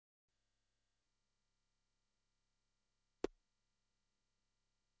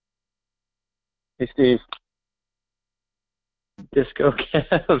Hey, Steve. Disco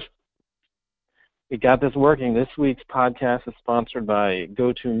Kev. We got this working. This week's podcast is sponsored by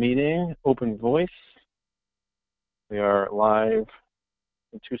GoToMeeting, Open Voice. We are live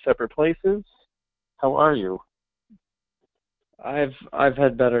in two separate places. How are you? I've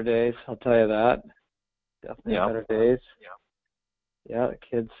had better days, I'll tell you that. Definitely better days. Yeah,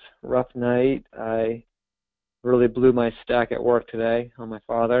 kids, rough night. I really blew my stack at work today on my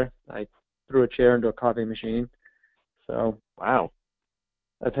father. I threw a chair into a coffee machine. So wow.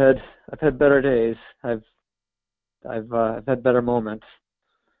 I've had better days. I've had better moments.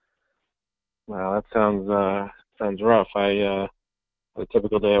 Wow, that sounds rough. I had a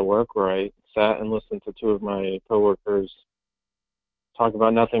typical day at work where I sat and listened to two of my coworkers talk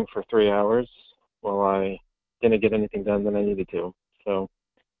about nothing for 3 hours while I didn't get anything done that I needed to. So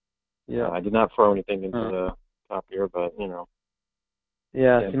yeah, I did not throw anything into the copier, but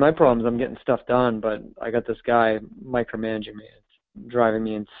Yeah, see, my problem is I'm getting stuff done, but I got this guy micromanaging me. It's driving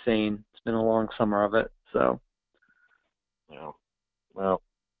me insane. It's been a long summer of it, so. Yeah. Well,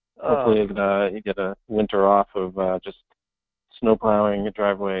 hopefully you get a winter off of just snow plowing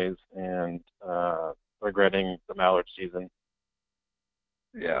driveways and regretting the mallard season.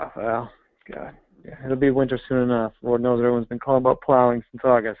 Yeah, well, God. Yeah, it'll be winter soon enough. Lord knows everyone's been calling about plowing since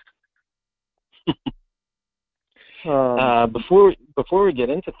August. Before we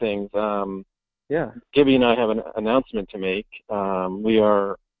get into things, Gibby and I have an announcement to make. We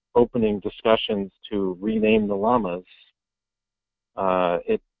are opening discussions to rename the llamas.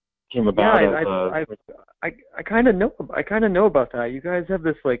 It came about. I kind of know about that. You guys have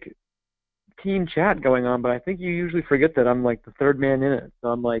this like team chat going on, but I think you usually forget that I'm like the third man in it. So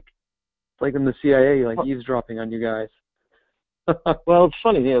I'm like in the CIA, eavesdropping on you guys. Well, it's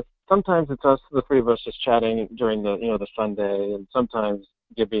funny. Yeah, sometimes it's us, the three of us, just chatting during the Sunday, and sometimes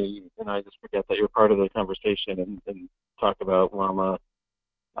Gibby and I just forget that you're part of the conversation and talk about llama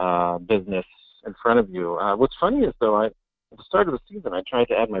business in front of you. What's funny is though, at the start of the season, I tried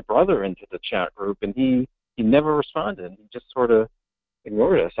to add my brother into the chat group, and he never responded. He just sort of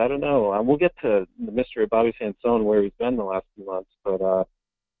ignored us. I don't know. We'll get to the mystery of Bobby Sansone, where he's been the last few months, but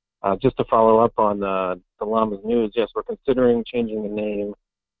just to follow up on the llamas news, yes, we're considering changing the name.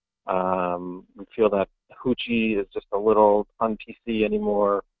 We feel that Hoochie is just a little un-PC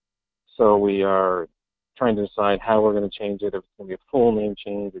anymore, so we are trying to decide how we're going to change it, if it's going to be a full name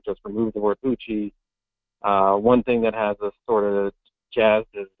change or just remove the word Hoochie. One thing that has us sort of jazzed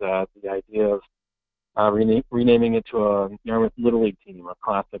is the idea of renaming it to a Yarmouth Little League team, a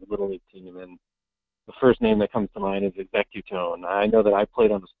classic Little League team, and the first name that comes to mind is Executone. I know that I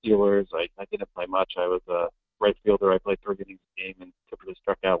played on the Steelers. I didn't play much. I was a right fielder. I played 3 innings a game and typically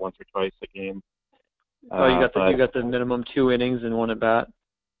struck out once or twice a game. You got the minimum 2 innings and 1 at bat?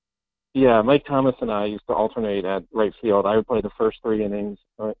 Yeah, Mike Thomas and I used to alternate at right field. I would play the first 3 innings,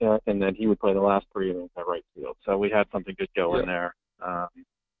 and then he would play the last 3 innings at right field. So we had something good going there.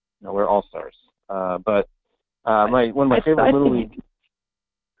 We're all-stars. But one of my favorite Little League...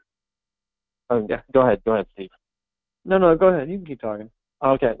 Go ahead, Steve. No, go ahead. You can keep talking.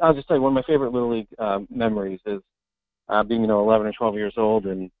 Okay, I'll just say one of my favorite Little League memories is being 11 or 12 years old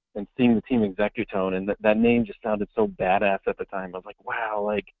and seeing the team Executone, and that name just sounded so badass at the time. I was like, wow,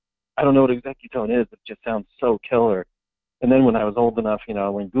 I don't know what Executone is. It just sounds so killer. And then when I was old enough,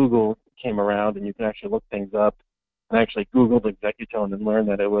 when Google came around and you can actually look things up, and I actually Googled Executone and learned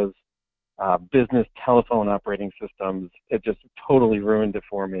that it was business telephone operating systems, it just totally ruined it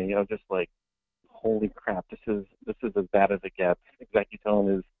for me. I was just like, holy crap, this is as bad as it gets.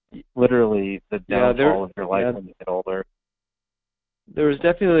 Executone is literally the downfall of your life when you get older. There was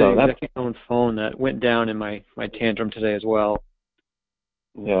definitely an Executone phone that went down in my tantrum today as well.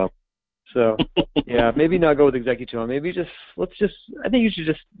 Yeah. So, maybe not go with Executone. Maybe I think you should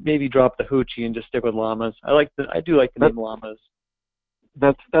just maybe drop the Hoochie and just stick with llamas. I do like the name llamas.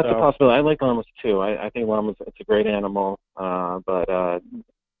 That's a possibility. I like llamas too. I think llamas, it's a great animal.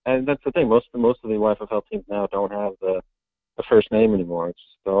 And that's the thing. Most of the YFL teams now don't have the first name anymore. It's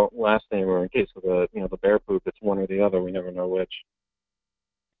just the last name, or in case of the bear poop, it's one or the other. We never know which.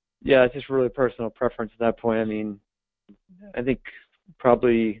 Yeah, it's just really personal preference at that point. I mean, I think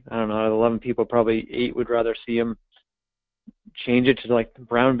probably, I don't know, out of 11 people, probably 8 would rather see him change it to the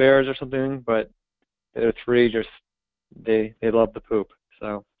Brown Bears or something, but the other 3 just, they love the poop.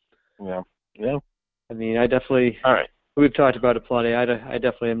 So, yeah. I mean, I definitely, all right. We've talked about it plenty. I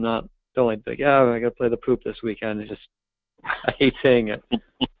definitely am not feeling I got to play the poop this weekend. I hate saying it.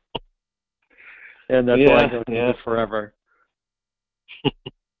 And that's why I'm going to do it forever.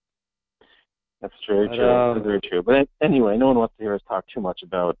 That's very true. That's very true. But anyway, no one wants to hear us talk too much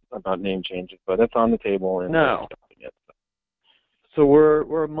about name changes, but that's on the table. And no. So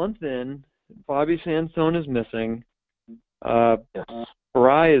we're a month in. Bobby Sandstone is missing. Yes.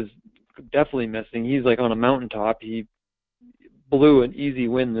 Barai is definitely missing. He's like on a mountaintop. He blew an easy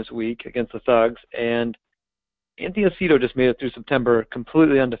win this week against the Thugs, and Anthony Aceto just made it through September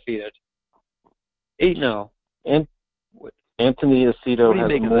completely undefeated. 8-0. And Anthony Aceto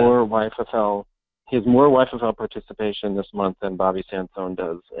has more YFL. He has more YFL participation this month than Bobby Sandstone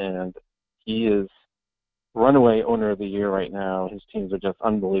does, and he is runaway owner of the year right now. His teams are just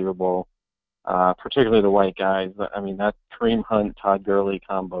unbelievable, particularly the white guys. I mean, that Kareem Hunt, Todd Gurley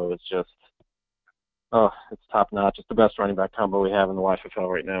combo is just, it's top notch. It's the best running back combo we have in the YFL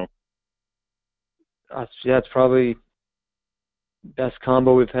right now. Yeah, it's probably best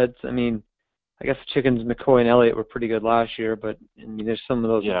combo we've had. I mean, I guess the Chickens, McCoy and Elliott were pretty good last year, but I mean, there's some of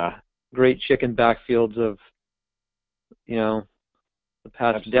those great chicken backfields of, the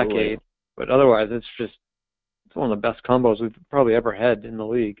past decade. But otherwise, it's one of the best combos we've probably ever had in the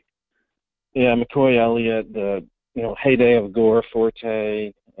league. Yeah, McCoy, Elliott, the heyday of Gore,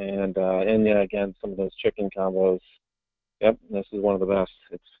 Forte, and again, some of those chicken combos. Yep, this is one of the best.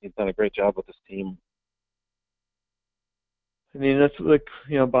 He's done a great job with this team. I mean, that's like,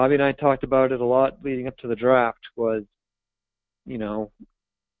 Bobby and I talked about it a lot leading up to the draft was,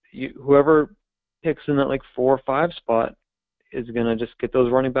 whoever picks in that like 4 or 5 spot is going to just get those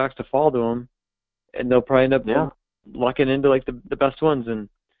running backs to fall to them, and they'll probably end up lucking into like the best ones. And,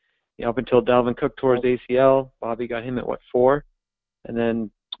 up until Dalvin Cook tore his ACL, Bobby got him at 4, and then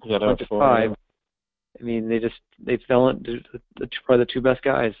went to 5. I mean, they fell into probably the 2 best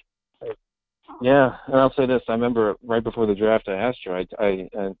guys. Yeah, and I'll say this. I remember right before the draft, I asked you. I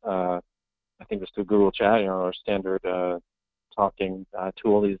think it was through Google Chat, our standard talking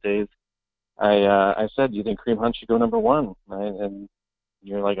tool these days. I said, "Do you think Kareem Hunt should go number 1?" And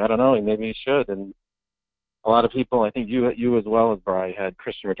you're like, "I don't know. Maybe he should." And a lot of people, I think you as well as Bri, had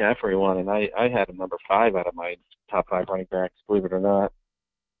Christian McCaffrey 1, and I had him number 5 out of my top 5 running backs. Believe it or not.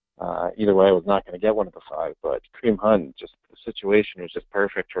 Either way, I was not going to get one of the 5, but Kareem Hunt, just the situation was just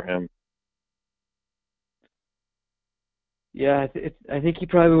perfect for him. Yeah, I think he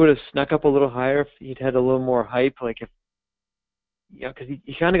probably would have snuck up a little higher if he'd had a little more hype. Like because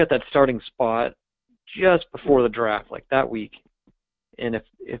he kind of got that starting spot just before the draft, like that week. And if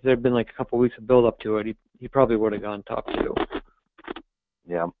there'd been like a couple of weeks of build up to it, he probably would have gone top 2.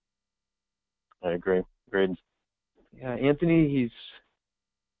 Yeah, I agree. Agreed. Yeah, Anthony, he's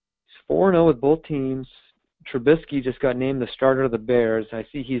 4-0 with both teams. Trubisky just got named the starter of the Bears. I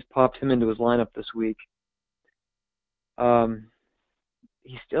see he's popped him into his lineup this week.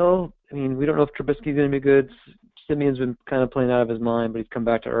 He's still, I mean, we don't know if Trubisky's going to be good. Simeon's been kind of playing out of his mind, but he's come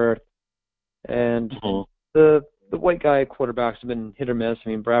back to earth. And the white guy quarterbacks have been hit or miss. I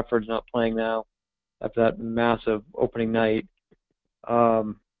mean, Bradford's not playing now after that massive opening night.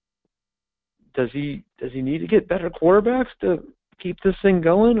 Does he need to get better quarterbacks to keep this thing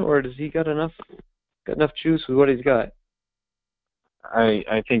going, or does he got enough juice with what he's got? I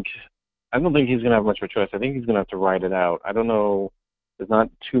don't think he's going to have much of a choice. I think he's going to have to ride it out. I don't know. There's not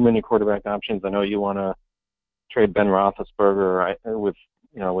too many quarterback options. I know you want to trade Ben Roethlisberger with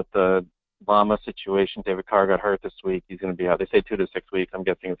the Obama situation. David Carr got hurt this week. He's going to be out. They say 2 to 6 weeks. I'm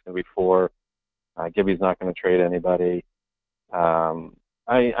guessing it's going to be 4. Gibby's not going to trade anybody. I'm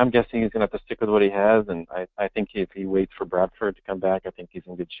guessing he's going to have to stick with what he has, and I think if he waits for Bradford to come back, I think he's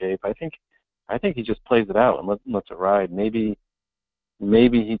in good shape. I think he just plays it out and lets it ride. Maybe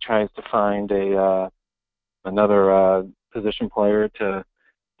he tries to find another position player to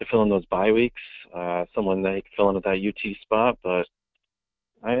fill in those bye weeks, someone that he can fill in at that UT spot. But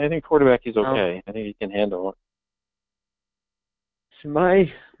I think quarterback he's okay. I think he can handle it. So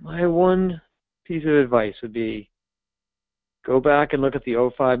my one piece of advice would be go back and look at the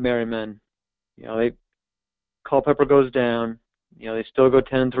 05 Merrymen. Culpepper goes down. They still go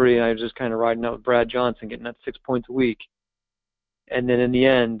 10-3, and I was just kind of riding out with Brad Johnson, getting that 6 points a week. And then in the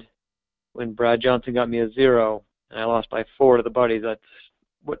end, when Brad Johnson got me a 0, and I lost by 4 to the Buddies, that's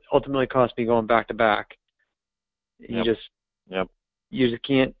what ultimately cost me going back to back. You just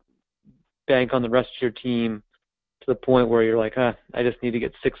can't bank on the rest of your team to the point where you're like, I just need to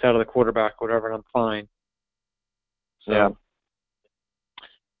get 6 out of the quarterback, or whatever, and I'm fine. So. Yeah,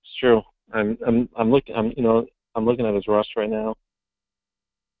 it's true. I'm looking at his roster right now.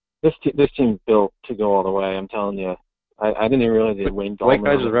 This team's built to go all the way. I'm telling you. I didn't even realize he had Wayne Gallman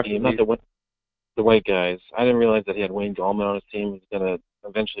on his team. Not the white guys. I didn't realize that he had Wayne Gallman on his team. He's going to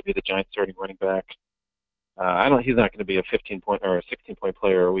eventually be the Giants' starting running back. He's not going to be a 15-point or a 16-point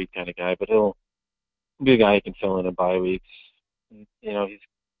player a week kind of guy, but he'll be a guy who can fill in bye weeks. You know,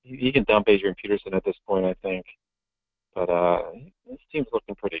 he can dump Adrian Peterson at this point, I think. But his team's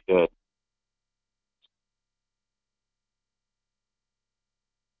looking pretty good.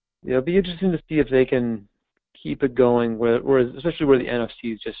 Yeah, it'll be interesting to see if they can keep it going, especially where the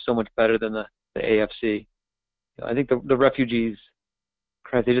NFC is just so much better than the AFC. I think the Refugees,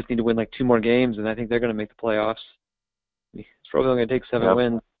 crap, they just need to win like 2 more games, and I think they're going to make the playoffs. It's probably only going to take 7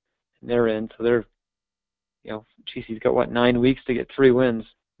 wins, and they're in. So they're, geez, he's got, 9 weeks to get 3 wins.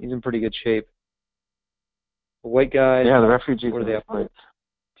 He's in pretty good shape. The White Guys. Yeah, the Refugees. What are they up with?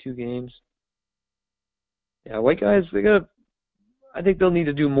 2 games. Yeah, White Guys, I think they'll need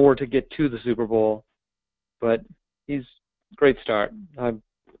to do more to get to the Super Bowl, but he's a great start.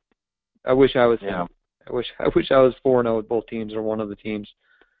 I wish I was him. I wish I was 4-0 with both teams or one of the teams.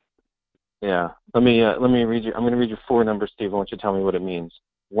 Yeah. Let me read you. I'm going to read you 4 numbers, Steve. I want you to tell me what it means.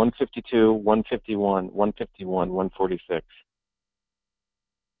 152, 151, 151, 146.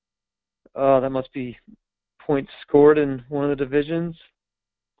 That must be points scored in one of the divisions.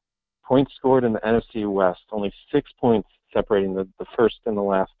 Points scored in the NFC West. Only 6 points separating the first and the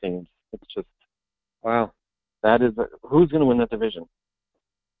last teams. It's just wow. That is who's going to win that division?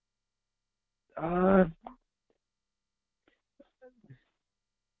 I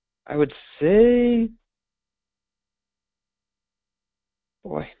would say,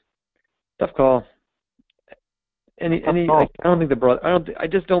 boy, tough call. I don't think I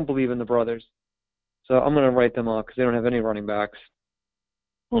just don't believe in the brothers. So I'm going to write them off because they don't have any running backs.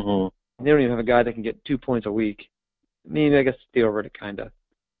 Mm-hmm. They don't even have a guy that can get 2 points a week. I guess Theoretic kind of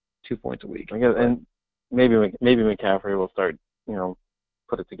 2 points a week. I guess, and maybe McCaffrey will start,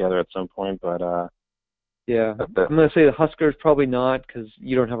 put it together at some point. But yeah, I'm going to say the Huskers probably not because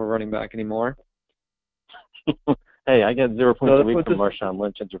you don't have a running back anymore. Hey, I get 0 points a week from Marshawn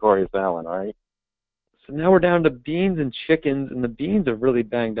Lynch and Ja'Varius Allen. All right. So now we're down to Beans and Chickens, and the Beans are really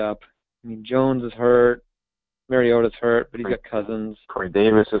banged up. Jones is hurt, Mariota's hurt, but he's got Cousins. Corey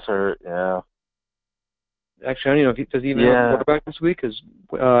Davis is hurt. Yeah. Actually, I don't know if does he even have a quarterback this week? Because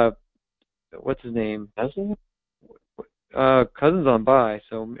what's his name? Does he? Cousins on bye,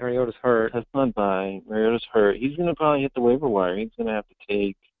 so Mariota's hurt. Cousins on bye. Mariota's hurt. He's going to probably hit the waiver wire. He's going to have to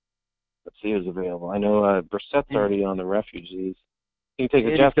take. Let's see who's available. I know Brissett's already on the Refugees. He can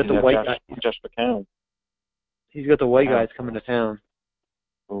take a Josh McCown. He's got the White Guys coming to town.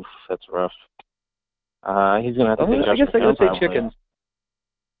 Oof, that's rough. He's going to have to take Josh McCown. I guess I'm going to say Chickens.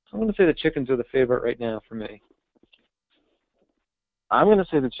 I'm going to say the Chickens are the favorite right now for me. I'm going to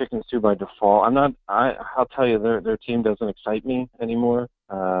say the Chickens too by default. I'll tell you, their team doesn't excite me anymore.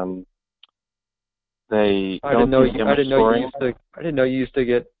 I didn't know you used to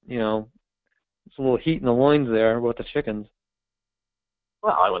get some little heat in the loins there about the Chickens.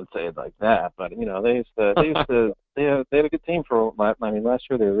 Well, I wouldn't say it like that, but they had a good team last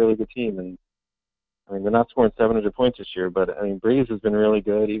year they were a really good team, and they're not scoring 700 points this year, but Breeze has been really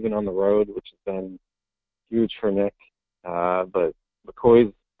good even on the road, which has been huge for Nick. But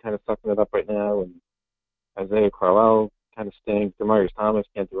McCoy's kind of sucking it up right now, and Isaiah Crowell kind of stinks. Demaryius Thomas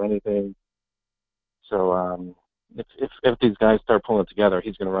can't do anything. So if these guys start pulling it together,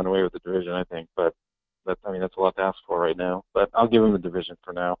 he's going to run away with the division, I think. But that's a lot to ask for right now. But I'll give him the division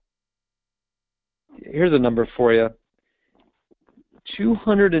for now. Here's a number for you: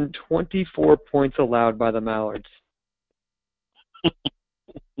 224 points allowed by the Mallards.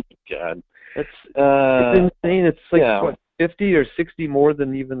 God, it's insane. It's like 50 or 60 more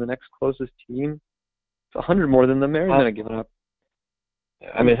than even the next closest team. It's 100 more than the Merrymen have given up.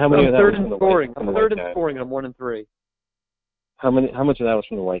 How many of that was from the White Guys? I'm third in scoring, and I'm 1-3. How much of that was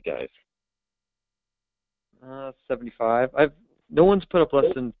from the White Guys? 75. No one's put up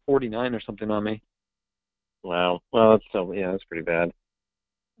less than 49 or something on me. Wow. Well, that's pretty bad.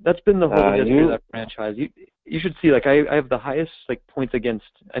 That's been the whole history of that franchise. You should see, I have the highest points against.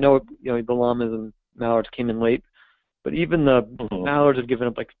 I know the Llamas and Mallards came in late, but even the Mallards have given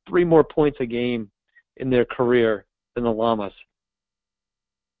up 3 more points a game in their career than the Llamas.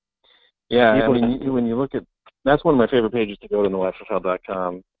 Yeah, when you look at, that's one of my favorite pages to go to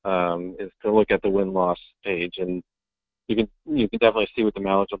NoFFL.com, is to look at the win-loss page, and you can definitely see with the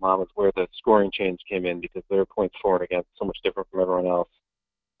Mallards and Llamas where the scoring change came in because their points for and against so much different from everyone else.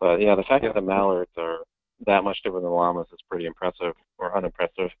 But yeah, the fact that the Mallards are that much different than the Llamas is pretty impressive or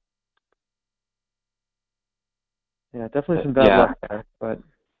unimpressive. Yeah, definitely some bad luck there, but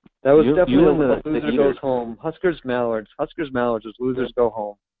that was definitely the loser goes home. Huskers Mallards was losers go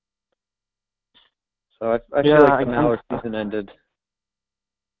home. So I feel like the Mallards season ended.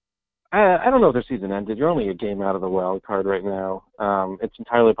 I don't know if their season ended. You're only a game out of the wild card right now. It's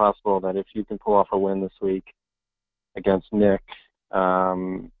entirely possible that if you can pull off a win this week against Nick,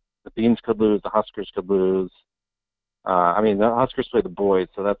 the Beans could lose, the Huskers could lose. The Huskers play the boys,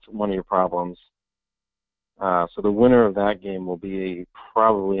 so that's one of your problems. So the winner of that game will be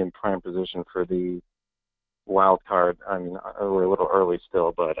probably in prime position for the wild card. We're a little early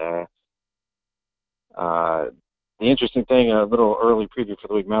still, but the interesting thing, a little early preview for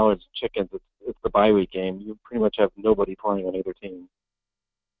the week, Mallards and Chickens, it's the bye week game. You pretty much have nobody playing on either team.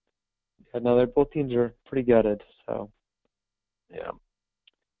 Yeah, no, both teams are pretty gutted, so. Yeah.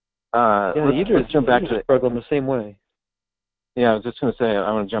 Let's jump back to the struggle in the same way. Yeah, I was just going to say,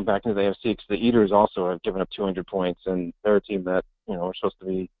 I want to jump back into the AFC because the Eaters also have given up 200 points, and they're a team that, are supposed to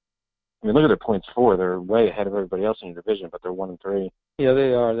be, look at their points for. They're way ahead of everybody else in your division, but they're 1-3. Yeah,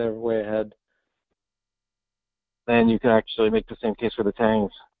 they are. They're way ahead. And you can actually make the same case for the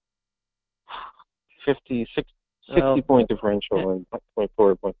Tangs. 60-point differential and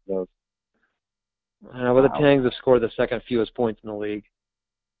 0.4 points of those. I know, but the Tangs have scored the second fewest points in the league.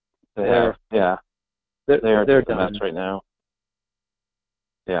 They're done a mess right now.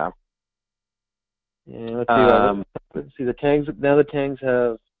 Yeah. Yeah, let's see. The Tangs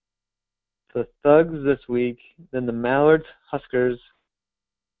have the Thugs this week, then the Mallards, Huskers,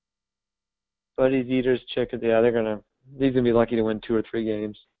 Buddies, Eaters, Chickens. Yeah, they're gonna be lucky to win 2 or 3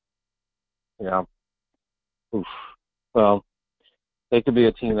 games. Yeah. Oof. Well, they could be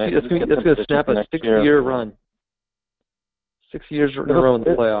a team that's going to snap a 6-year run. 6 years in a row in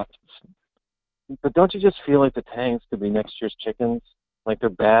the playoffs. But don't you just feel like the Tangs could be next year's Chickens? Like they're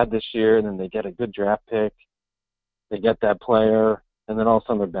bad this year, and then they get a good draft pick. They get that player, and then all of a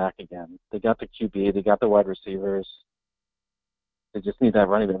sudden they're back again. They got the QB. They got the wide receivers. They just need that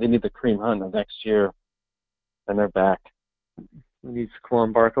running back. They need the cream hunt of next year, and they're back. We need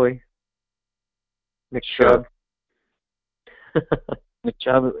Saquon Barkley. Nick Chubb. Nick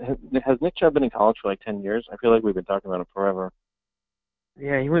Chubb. Has Nick Chubb been in college for like 10 years? I feel like we've been talking about him forever.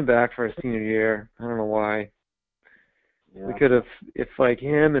 Yeah, he went back for his senior year. I don't know why. Yeah. We could have, if like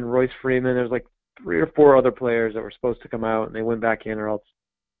him and Royce Freeman, there's like 3 or 4 other players that were supposed to come out, and they went back in, or else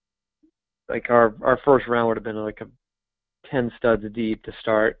like our first round would have been like a 10 studs deep to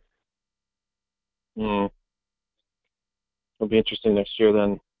start. It'll be interesting next year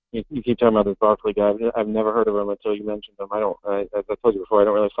then. You keep talking about this Barkley guy. I've never heard of him until you mentioned him. As I told you before, I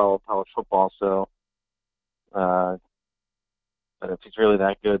don't really follow college football, so but if he's really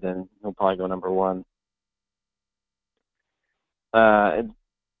that good, then he'll probably go number 1.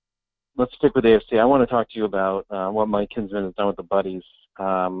 Let's stick with AFC. I want to talk to you about what Mike Kinsman has done with the Buddies.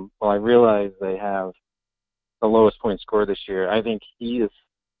 Well, I realize they have the lowest point score this year. I think he is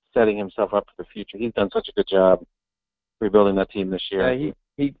setting himself up for the future. He's done such a good job rebuilding that team this year. Yeah,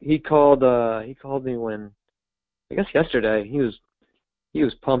 he called me when, I guess yesterday. He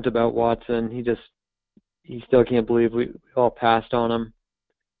was pumped about Watson. He still can't believe we all passed on him,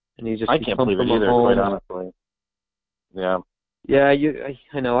 and I can't believe it either, quite honestly. Yeah. Yeah,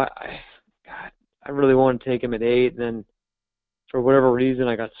 I know. I really wanted to take him at 8, and then for whatever reason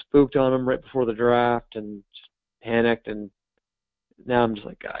I got spooked on him right before the draft and just panicked, and now I'm just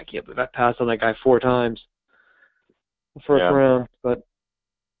like, God, I can't believe I passed on that guy 4 times the first round. But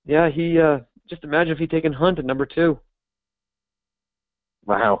yeah, he just imagine if he'd taken Hunt at number 2.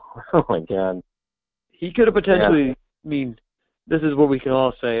 Wow. Oh my God. He could have potentially. Yeah. I mean, this is what we can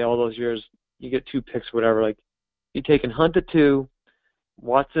all say. All those years, you get 2 picks, whatever. Like, he'd taken Hunt at 2,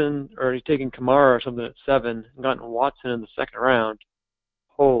 Watson, or he'd taken Kamara or something at 7, and gotten Watson in the second round.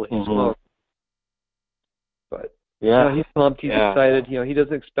 Holy smoke! But yeah, he's pumped. He's excited. He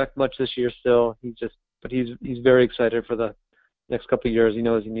doesn't expect much this year still. But he's very excited for the next couple of years. He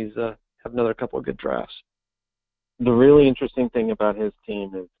knows he needs to have another couple of good drafts. The really interesting thing about his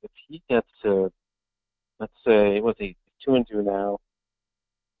team is if he gets to, let's say, what's he, 2-2 now?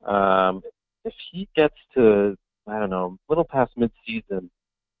 If he gets to, I don't know, a little past mid-season,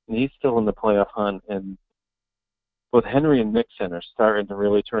 and he's still in the playoff hunt, and both Henry and Mixon are starting to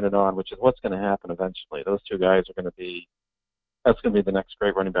really turn it on, which is what's going to happen eventually. Those 2 guys are going to be, that's going to be the next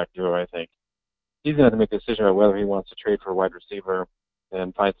great running back duo, I think. He's going to have to make a decision about whether he wants to trade for a wide receiver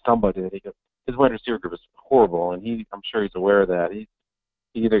and find somebody that his wide receiver group is horrible, and I'm sure he's aware of that. He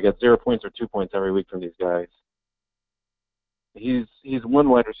either gets 0 points or 2 points every week from these guys. He's 1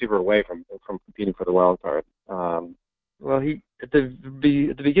 wide receiver away from competing for the wild card. Well, he at the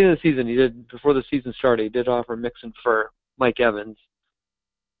beginning of the season, before the season started, he did offer Mixon for Mike Evans.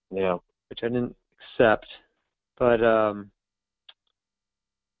 Yeah. Which I didn't accept, but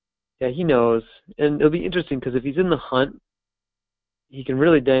yeah, he knows, and it'll be interesting because if he's in the hunt, he can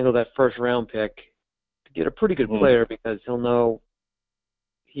really dangle that first round pick to get a pretty good player, because he'll know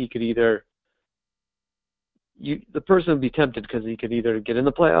he could either the person would be tempted because he could either get in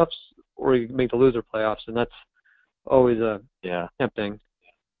the playoffs or he could make the loser playoffs, and that's always tempting.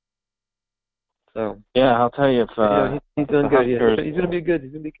 So I'll tell you, if he's doing good. Huskers, He's going to be good.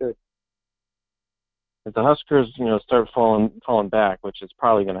 He's going to be good. If the Huskers, start falling back, which is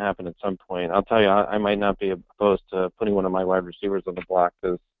probably going to happen at some point, I'll tell you, I might not be opposed to putting one of my wide receivers on the block,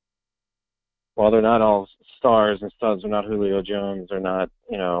 because while they're not all stars and studs, they're not Julio Jones, they're not,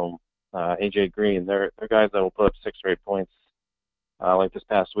 AJ Green. They're guys that will put up 6 or 8 points, like this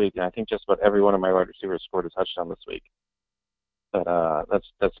past week. And I think just about every one of my wide receivers scored a touchdown this week. But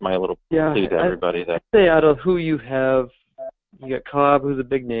that's my little plea to everybody. I'd say out of who you have, you got Cobb, who's a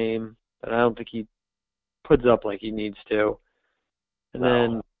big name, but I don't think he puts up like he needs to. And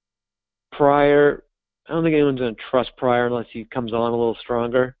then Pryor, I don't think anyone's going to trust Pryor unless he comes on a little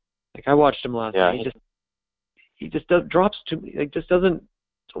stronger. Like, I watched him last night. He just drops to me. Like, just doesn't.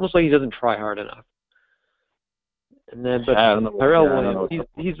 It's almost like he doesn't try hard enough. And then, but Tyrell Williams,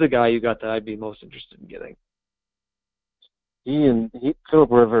 he's the guy you got that I'd be most interested in getting.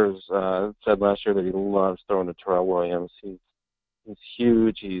 Philip Rivers said last year that he loves throwing to Tyrell Williams. He's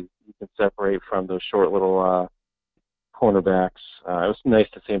huge. He can separate from those short little cornerbacks. It was nice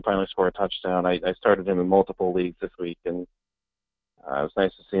to see him finally score a touchdown. I started him in multiple leagues this week, and it was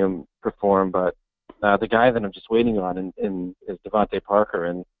nice to see him perform. But the guy that I'm just waiting on is Devontae Parker,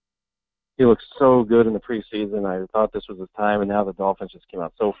 and he looks so good in the preseason. I thought this was his time, and now the Dolphins just came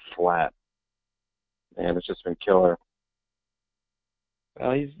out so flat, and it's just been killer.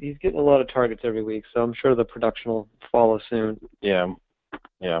 Well, he's getting a lot of targets every week, so I'm sure the production will follow soon. Yeah.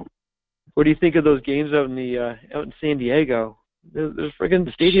 What do you think of those games out in San Diego? The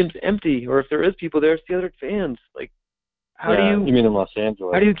friggin' stadium's empty, or if there is people there, it's the other fans. Like, how do you? You mean in Los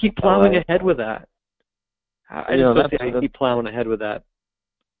Angeles? How do you keep plowing ahead with that? I just don't see how you keep plowing ahead with that.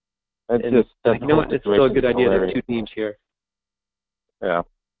 It's still a good idea. There are 2 teams here. Yeah.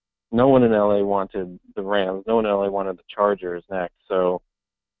 No one in LA wanted the Rams. No one in LA wanted the Chargers next. So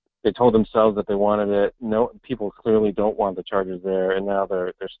they told themselves that they wanted it. No, people clearly don't want the Chargers there, and now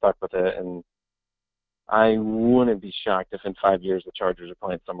they're stuck with it. And I wouldn't be shocked if in 5 years the Chargers are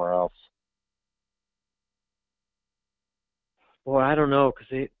playing somewhere else. Well, I don't know, because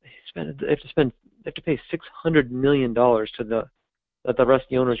they have to pay $600 million to that the rest of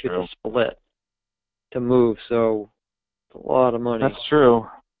the owners get to split to move. So it's a lot of money. That's true.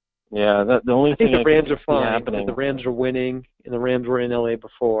 Yeah, the only thing the Rams are fine. The Rams are winning, and the Rams were in LA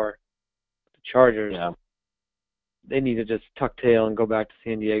before. The Chargers, they need to just tuck tail and go back to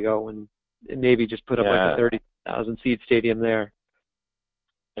San Diego and maybe just put up like a 30,000 seat stadium there.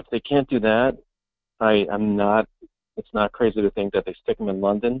 If they can't do that, it's not crazy to think that they stick them in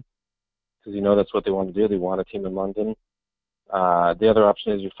London, because that's what they want to do. They want a team in London. The other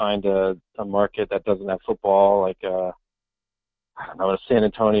option is you find a market that doesn't have football, like I don't know, San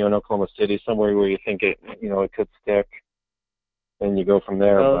Antonio and Oklahoma City, somewhere where you think it could stick, and you go from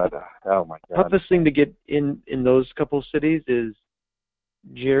there. But oh my God, toughest thing to get in those couple of cities is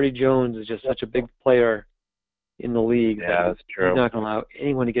Jerry Jones is just such a big player in the league. Yeah, that's true. He's not going to allow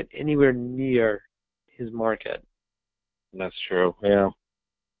anyone to get anywhere near his market. That's true. Yeah.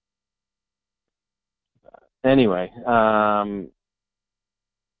 Anyway,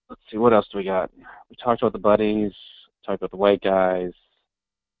 let's see, what else do we got? We talked about the buddies. Talk about the white guys,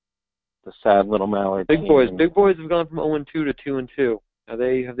 the sad little Mallard Big team. Big boys have gone from 0-2 to 2-2. Have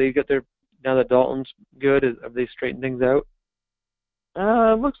they got their, now that Dalton's good, have they straightened things out?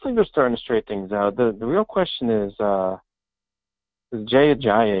 It looks like they're starting to straighten things out. The real question is Jay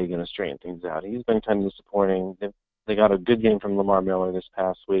Ajayi going to straighten things out? He's been kind of disappointing. They got a good game from Lamar Miller this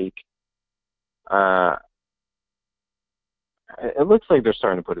past week. It looks like they're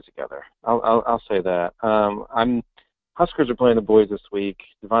starting to put it together. I'll say that. Huskers are playing the boys this week.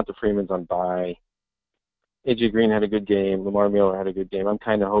 Devonta Freeman's on bye. AJ Green had a good game. Lamar Miller had a good game. I'm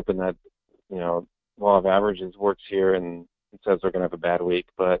kind of hoping that, law of averages works here and it says they're going to have a bad week.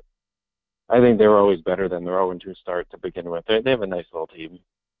 But I think they were always better than their 0-2 start to begin with. They have a nice little team.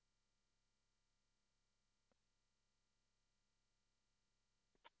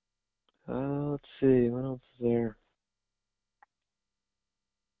 Let's see. What else is there?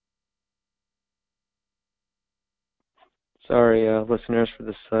 Sorry, listeners, for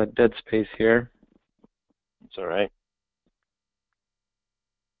this dead space here. It's all right.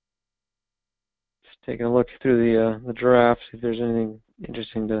 Just taking a look through the draft, see if there's anything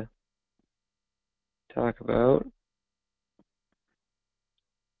interesting to talk about.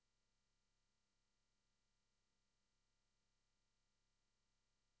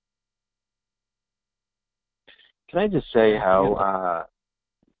 can I just say how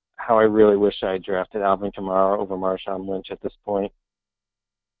I really wish I drafted Alvin Kamara over Marshawn Lynch at this point?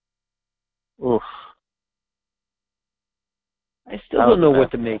 Oof. I still don't know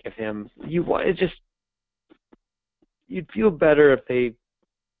what to make of him. You'd feel better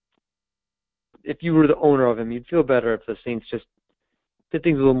if you were the owner of him. You'd feel better if the Saints just did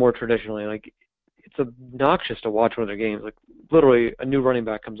things a little more traditionally. Like, it's obnoxious to watch one of their games. Like, literally, a new running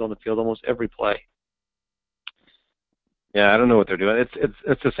back comes on the field almost every play. Yeah, I don't know what they're doing.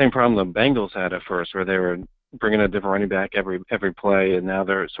 It's the same problem the Bengals had at first, where they were bringing a different running back every play, and now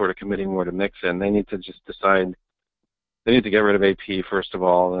they're sort of committing more to Mixon. They need to just decide. They need to get rid of AP first of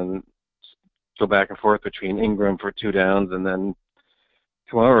all, and go back and forth between Ingram for 2 downs, and then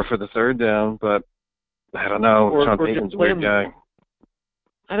Kamara for the 3rd down. But I don't know. Sean Payton's a weird guy.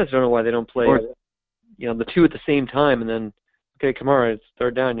 I just don't know why they don't play, the 2 at the same time, and then okay, Kamara, it's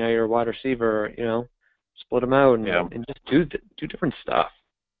 3rd down. Now you're a wide receiver. Split them out and just do different stuff.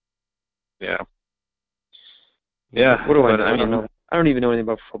 Yeah. What do I know? I don't know. I don't even know anything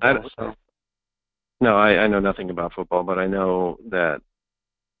about football. No, I know nothing about football, but I know that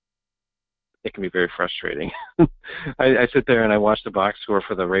it can be very frustrating. I sit there and I watch the box score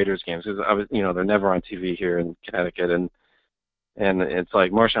for the Raiders games because they're never on TV here in Connecticut, and it's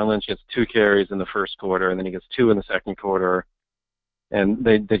like Marshawn Lynch gets 2 carries in the first quarter, and then he gets 2 in the second quarter, and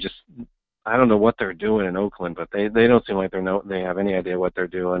they just. I don't know what they're doing in Oakland, but they don't seem like they have any idea what they're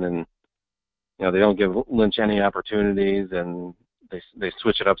doing, and they don't give Lynch any opportunities, and they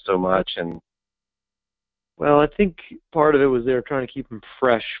switch it up so much. And well, I think part of it was they were trying to keep him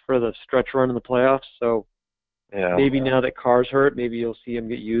fresh for the stretch run in the playoffs. So maybe now that Carr's hurt, maybe you'll see him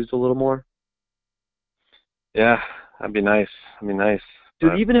get used a little more. Yeah, that'd be nice. Do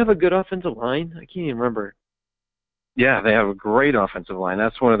they even have a good offensive line? I can't even remember. Yeah, they have a great offensive line.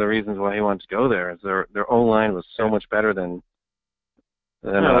 That's one of the reasons why he wanted to go there. Is their O-line was so much better than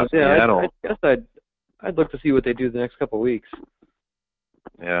Seattle. I guess I'd look to see what they do the next couple of weeks.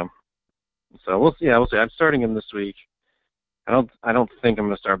 Yeah. So we'll see. I'm starting him this week. I don't think I'm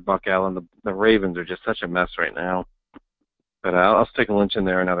going to start Buck Allen. The Ravens are just such a mess right now. But I'll stick Lynch in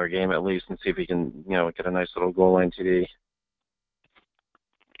there another game at least and see if he can get a nice little goal line TD.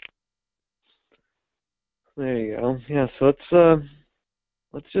 There you go. Yeah, so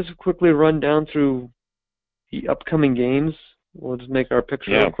let's just quickly run down through the upcoming games. We'll just make our picks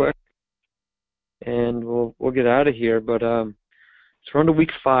real quick, and we'll get out of here. But it's on to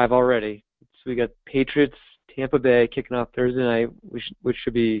week 5 already. So we got Patriots, Tampa Bay kicking off Thursday night, which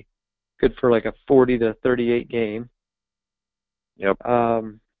should be good for like a 40-38 game. Yep.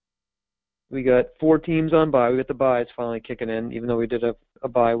 We got 4 teams on bye. We got the byes finally kicking in, even though we did a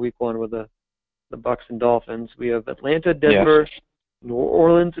bye week 1 with the Bucks and Dolphins. We have Atlanta, Denver, New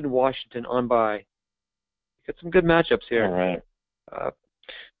Orleans, and Washington on bye. Got some good matchups here. All right.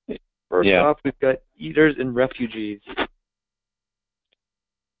 First off, we've got Eaters and Refugees.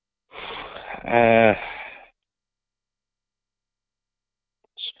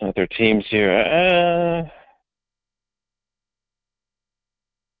 Other teams here.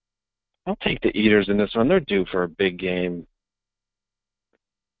 I'll take the Eaters in this one. They're due for a big game.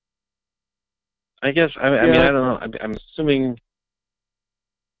 I guess. I mean, I don't know. I'm assuming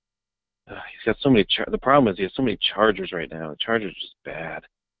he's got so many. The problem is he has so many Chargers right now. The Chargers are just bad.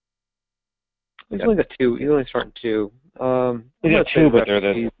 He's only got 2. He's only starting 2. He's got 2, but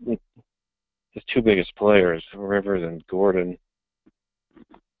they're his 2 biggest players, Rivers and Gordon.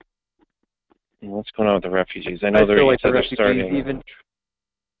 And what's going on with the Refugees? I know they're starting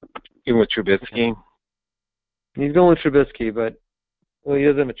even with Trubisky. He's going with Trubisky, but he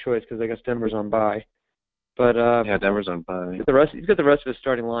doesn't have a choice because I guess Denver's on bye. But Denver's on bye. He's got the rest of his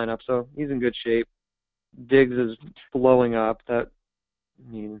starting lineup, so he's in good shape. Diggs is blowing up. That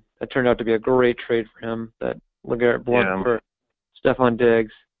turned out to be a great trade for him. That LeGarrette Blount for Stephon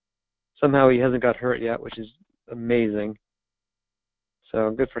Diggs. Somehow he hasn't got hurt yet, which is amazing. So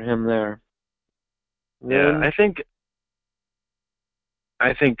good for him there. I think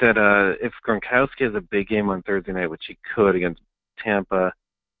that if Gronkowski has a big game on Thursday night, which he could against Tampa,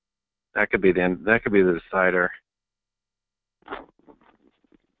 that could be the end. That could be the decider.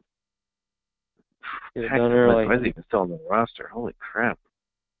 Get it done early. Why is he even still on the roster? Holy crap!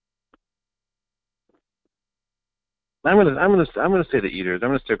 I'm gonna say the Eaters. I'm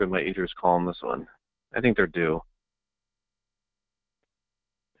gonna stick with my Eaters call on this one. I think they're due.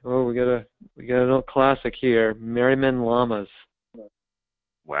 Oh, we got a little classic here. Merrymen Llamas.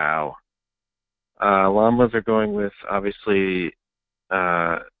 Wow. Llamas are going with obviously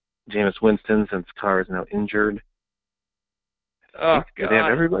Jameis Winston since Carr is now injured. Oh, God. They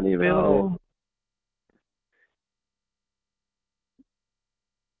have everybody available.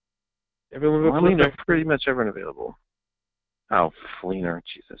 Everyone Well, but Fleener. pretty much everyone available. Oh, Fleener,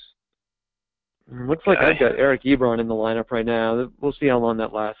 Jesus. Looks like I've got Eric Ebron in the lineup right now. We'll see how long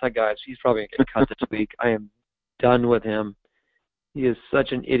that lasts. That guy, he's probably going to get cut this week. I am done with him. He is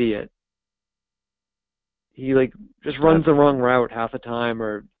such an idiot. He just runs the wrong route half the time,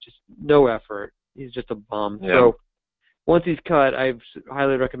 or just no effort. He's just a bum. Yeah. So once he's cut, I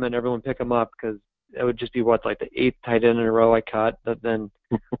highly recommend everyone pick him up, because it would just be the 8th tight end in a row I cut that then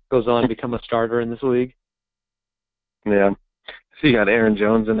goes on to become a starter in this league. Yeah. So you got Aaron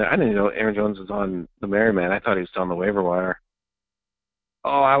Jones in there. I didn't know Aaron Jones was on the Merriman. I thought he was still on the waiver wire.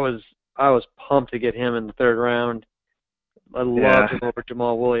 Oh, I was pumped to get him in the 3rd round. I loved him over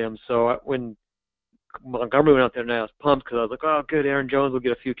Jamal Williams. So when Montgomery went out there, and I was pumped because I was like, oh, good, Aaron Jones will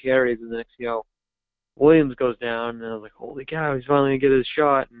get a few carries. And the next, Williams goes down, and I was like, holy cow, he's finally going to get his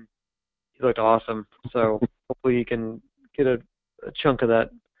shot. And he looked awesome. So hopefully he can get a chunk of that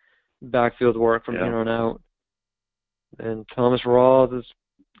backfield work from here on out. And Thomas Rawls is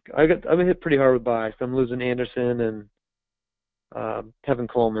 – I've been hit pretty hard with buys. I'm losing Anderson and Kevin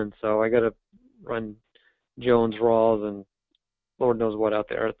Coleman. So I got to run Jones, Rawls, and Lord knows what out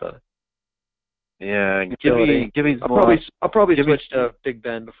there at the Gibby's I'll probably switch to Big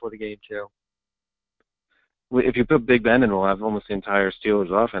Ben before the game too. If you put Big Ben in, we'll have almost the entire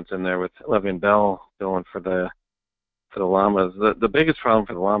Steelers offense in there with Le'Veon Bell going for the Llamas. The biggest problem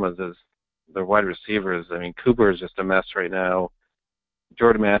for the Llamas is their wide receivers. I mean, Cooper is just a mess right now.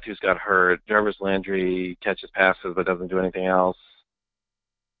 Jordan Matthews got hurt. Jarvis Landry catches passes but doesn't do anything else.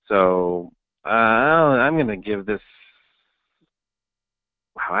 So I'm going to give this.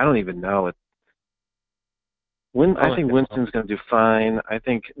 Wow, I don't even know. I think Winston's going to do fine. I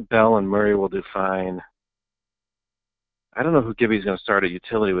think Bell and Murray will do fine. I don't know who Gibby's going to start at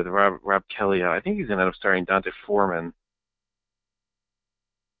utility with Rob Kelly. I think he's going to end up starting Dante Foreman.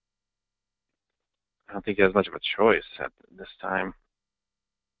 I don't think he has much of a choice at this time.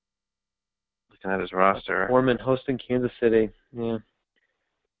 Looking at his roster. Foreman hosting Kansas City. Yeah.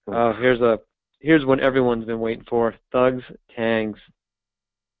 Oh, here's what everyone's been waiting for. Thugs, Tangs.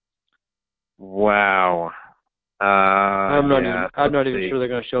 Wow. I'm not even sure they're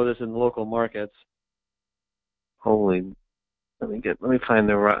going to show this in local markets. Holy. Let me find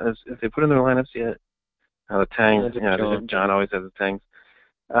if they put in their lineups yet. The Tangs. John always has the Tangs.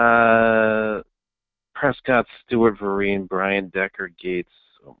 Prescott, Stewart, Vereen, Brian, Decker, Gates.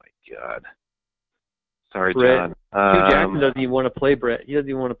 Oh my God. Sorry, Brett. John. Hugh Jackson doesn't even want to play Brett. He doesn't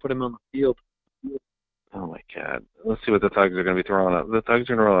even want to put him on the field. Oh my God. Let's see what the Thugs are going to be throwing up. The Thugs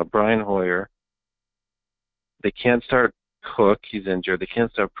are going to roll out Brian Hoyer. They can't start Cook. He's injured. They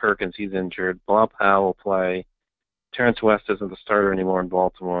can't start Perkins. He's injured. Bob Powell will play. Terrence West isn't the starter anymore in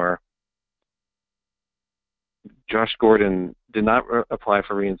Baltimore. Josh Gordon did not apply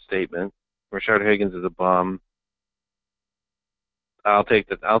for reinstatement. Rashard Higgins is a bum. I'll take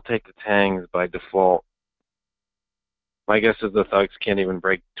the Tangs by default. My guess is the Thugs can't even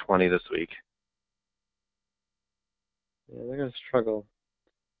break 20 this week. Yeah, they're gonna struggle.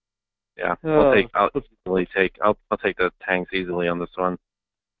 Yeah, I'll take the Tangs easily on this one.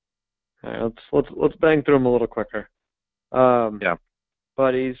 All right, let's bang through them a little quicker.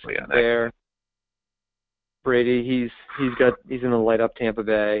 Buddies there. Brady, he's gonna light up Tampa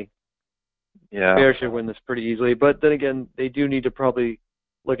Bay. Yeah. Bears should win this pretty easily, but then again, they do need to probably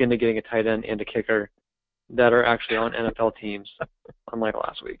look into getting a tight end and a kicker that are actually on NFL teams, unlike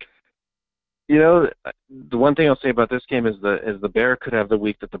last week. The one thing I'll say about this game is the Bear could have the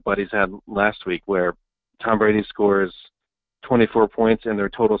week that the Buddies had last week, where Tom Brady scores 24 points and their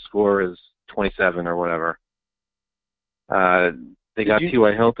total score is 27 or whatever. They got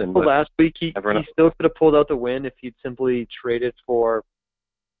T.Y. Hilton. Last week, he still could have pulled out the win if he'd simply traded for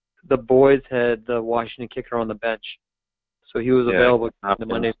the boys had the Washington kicker on the bench. So he was available the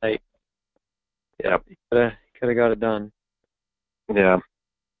Monday night. Yeah. Could have got it done. Yeah.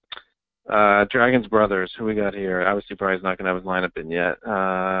 Dragons Brothers, who we got here? Obviously, Brian's not going to have his lineup in yet.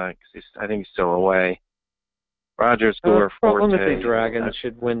 I think he's still away. Rogers, Gore, Forte. I'm going to say Dragons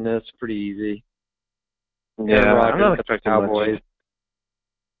should win this pretty easy. Yeah, I'm not expecting Cowboys. much.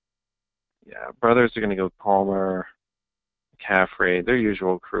 Yeah, Brothers are going to go with Palmer, McCaffrey, their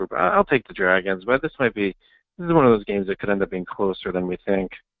usual group. I'll take the Dragons, but this is one of those games that could end up being closer than we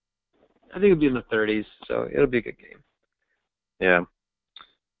think. I think it'll be in the 30s, so it'll be a good game. Yeah.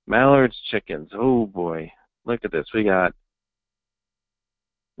 Mallard's Chickens. Oh, boy. Look at this. We got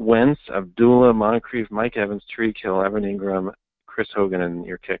Wentz, Abdullah, Moncrief, Mike Evans, Treekill, Evan Ingram, Chris Hogan, and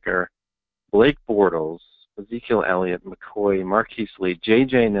your kicker. Blake Bortles, Ezekiel Elliott, McCoy, Marquise Lee,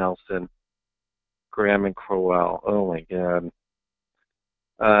 J.J. Nelson, Graham and Crowell. Oh, my God.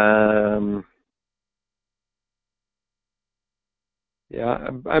 Yeah,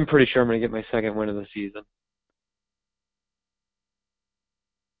 I'm pretty sure I'm going to get my second win of the season.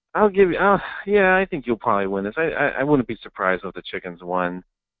 I'll give you. Yeah, I think you'll probably win this. I wouldn't be surprised if the Chickens won.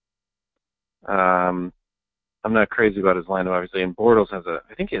 I'm not crazy about his lineup, obviously. And Bortles has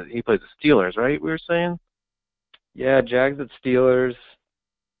I think he plays the Steelers, right? We were saying. Yeah, Jags at Steelers.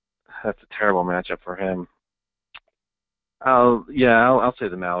 That's a terrible matchup for him. I'll say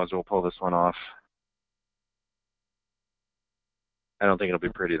the Mallards will pull this one off. I don't think it'll be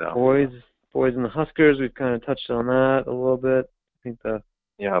pretty though. Boys and the Huskers. We've kind of touched on that a little bit. I think the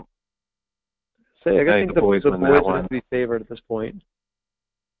the boys would be favored at this point.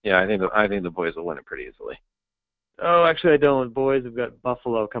 Yeah, I think the boys will win it pretty easily. Oh, actually, I don't. Boys have got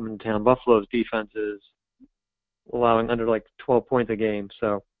Buffalo coming to town. Buffalo's defense is allowing under like 12 points a game,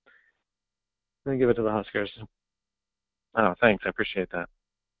 so I'm going to give it to the Huskers. Oh, thanks. I appreciate that.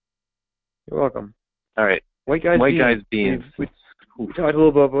 You're welcome. All right. White guys beans. We talked a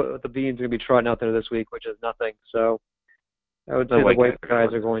little bit about what the beans are going to be trotting out there this week, which is nothing. So I would say the white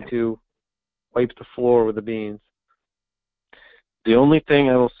guys are going to wipe the floor with the beans. The only thing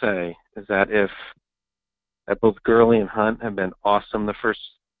I will say is that both Gurley and Hunt have been awesome the first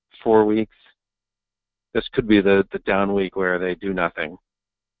 4 weeks, this could be the down week where they do nothing.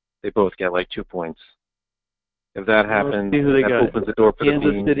 They both get like 2 points. If that happens, that opens the door for the Beans.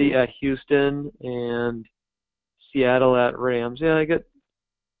 Kansas City at Houston and Seattle at Rams. Yeah, I get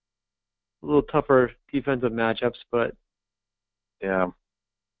a little tougher defensive matchups, but yeah,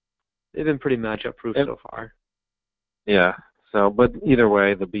 they've been pretty matchup-proof so far. Yeah. So, but either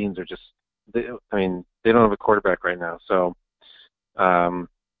way, the Beans are just. They don't have a quarterback right now, so I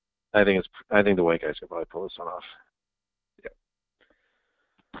think the white guys can probably pull this one off.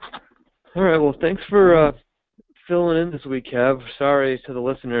 Yeah. All right. Well, thanks for filling in this week, Kev. Sorry to the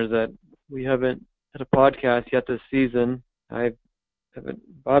listeners that we haven't had a podcast yet this season.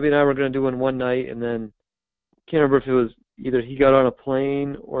 Bobby and I were going to do one night, and then I can't remember if it was either he got on a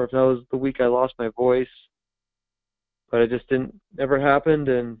plane or if that was the week I lost my voice. But it just never happened,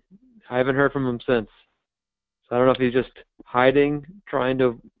 and I haven't heard from him since. So I don't know if he's just hiding, trying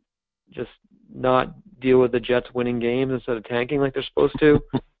to just not deal with the Jets winning games instead of tanking like they're supposed to,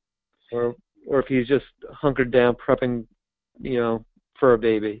 or if he's just hunkered down prepping, for a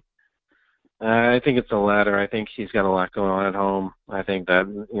baby. I think it's the latter. I think he's got a lot going on at home. I think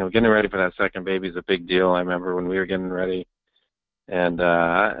that getting ready for that second baby is a big deal. I remember when we were getting ready, and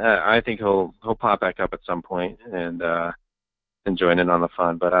I think he'll pop back up at some point and join in on the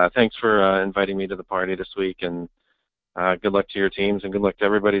fun. But thanks for inviting me to the party this week, and good luck to your teams and good luck to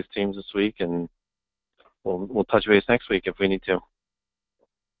everybody's teams this week. And we'll touch base next week if we need to.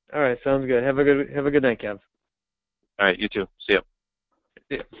 All right, sounds good. Have a good night, Kev. All right, you too. See ya.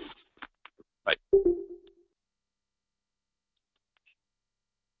 See ya.